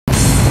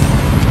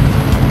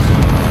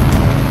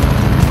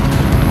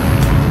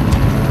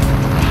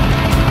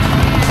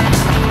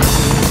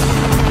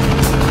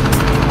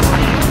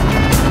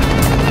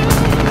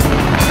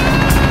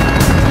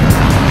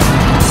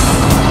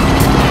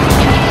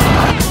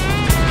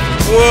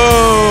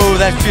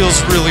that feels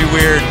really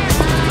weird.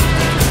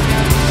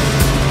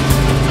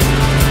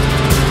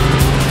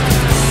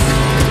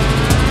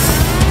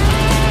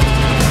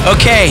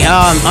 Okay,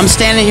 I'm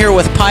standing here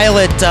with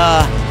Pilot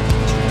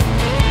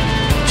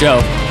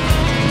Joe.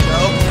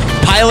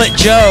 Pilot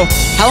Joe.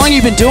 How long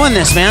you been doing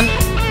this, man?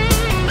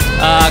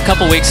 A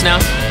couple weeks now.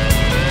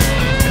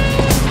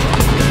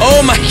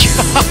 Oh my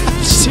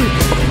gosh.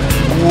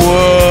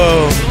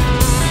 Whoa.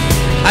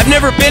 I've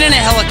never been in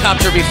a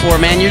helicopter before,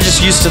 man. You're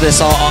just used to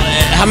this.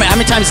 How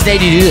many times a day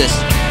do you do this?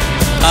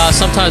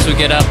 Sometimes we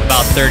get up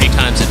about 30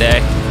 times a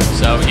day,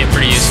 so we get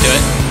pretty used to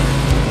it.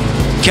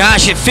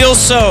 Gosh, it feels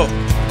so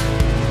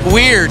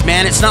weird,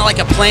 man. It's not like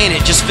a plane.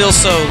 It just feels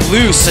so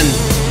loose and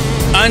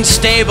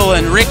unstable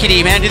and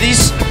rickety, man.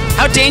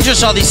 How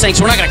dangerous are these things?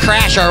 We're not going to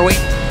crash, are we?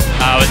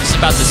 It's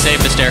about the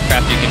safest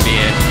aircraft you can be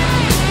in.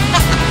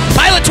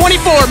 Pilot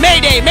 24,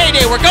 Mayday,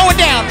 Mayday, we're going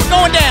down, we're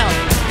going down.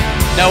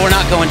 No, we're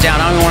not going down.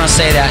 I don't even want to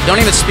say that.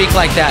 Don't even speak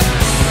like that.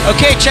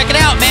 Okay, check it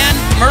out, man.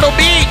 Myrtle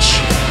Beach.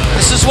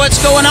 This is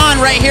what's going on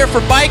right here for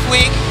Bike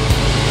Week.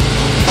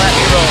 Let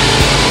me roll.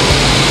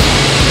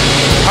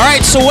 All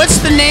right, so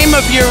what's the name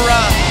of your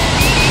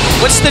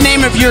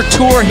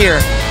tour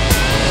here?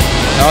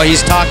 Oh,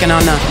 he's talking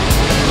on the.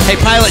 Hey,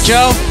 Pilot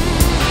Joe.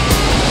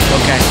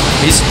 Okay,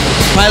 he's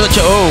Pilot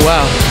Joe. Oh,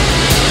 wow.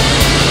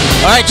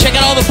 All right, check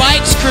out all the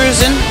bikes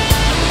cruising.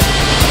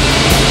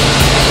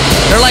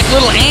 They're like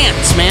little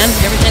ants, man.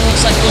 Everything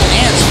looks like little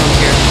ants from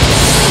here.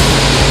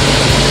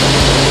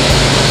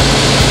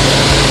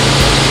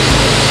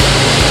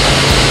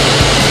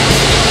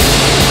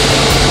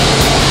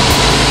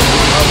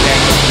 Okay.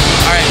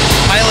 All right,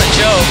 Pilot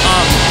Joe.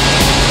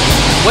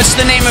 What's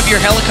the name of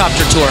your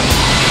helicopter tour?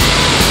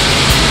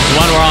 The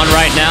one we're on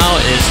right now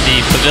is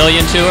the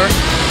Pavilion Tour.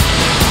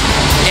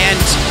 And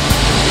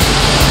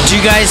do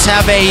you guys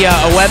have a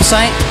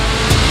website?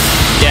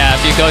 Yeah,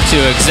 if you go to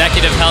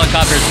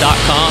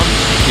executivehelicopters.com,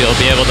 you'll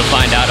be able to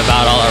find out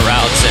about all our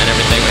routes and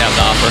everything we have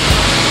to offer.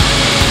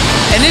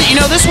 And then,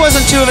 this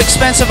wasn't too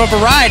expensive of a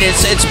ride.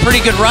 It's a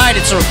pretty good ride.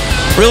 It's a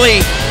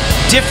really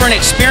different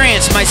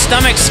experience. My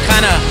stomach's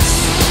kind of,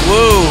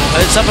 whoa,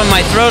 it's up in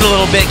my throat a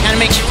little bit. Kind of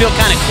makes you feel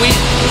kind of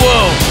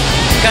whoa,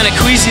 kind of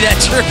queasy, that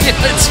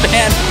turbulence,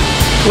 man.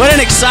 What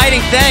an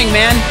exciting thing,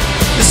 man.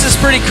 This is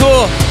pretty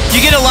cool. You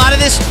get a lot of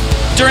this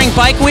during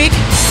Bike Week?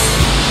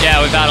 Yeah,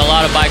 we've had a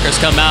lot of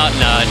bikers come out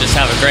and just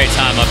have a great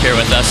time up here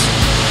with us.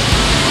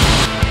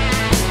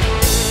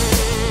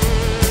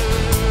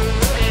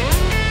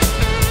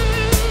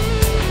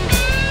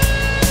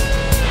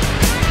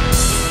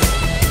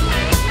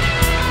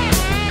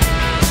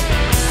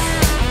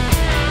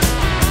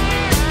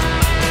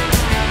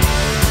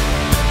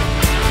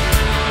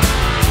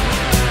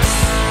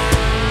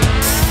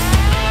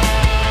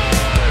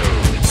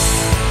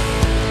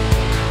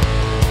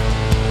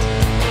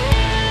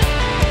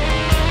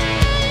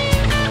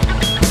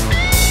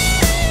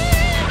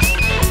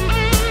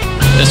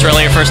 This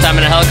really your first time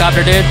in a helicopter,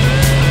 dude?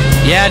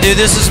 Yeah, dude,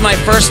 this is my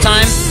first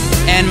time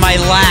and my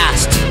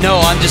last. No,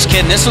 I'm just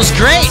kidding. This was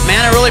great,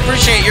 man. I really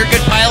appreciate it. You're a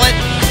good pilot,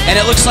 and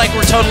it looks like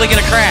we're totally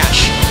gonna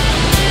crash.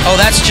 Oh,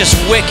 that's just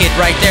wicked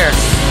right there.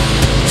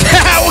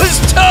 That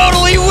was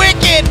totally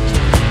wicked!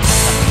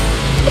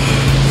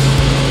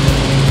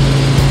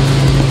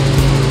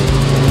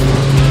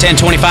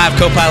 1025,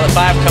 co-pilot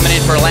 5 coming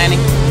in for a landing.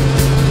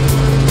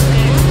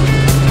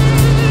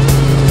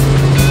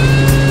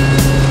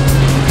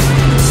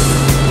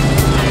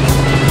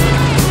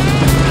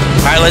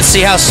 All right, let's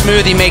see how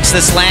smooth he makes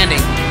this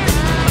landing.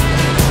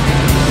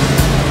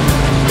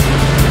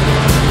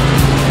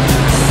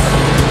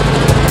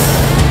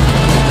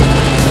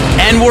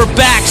 And we're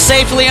back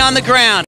safely on the ground.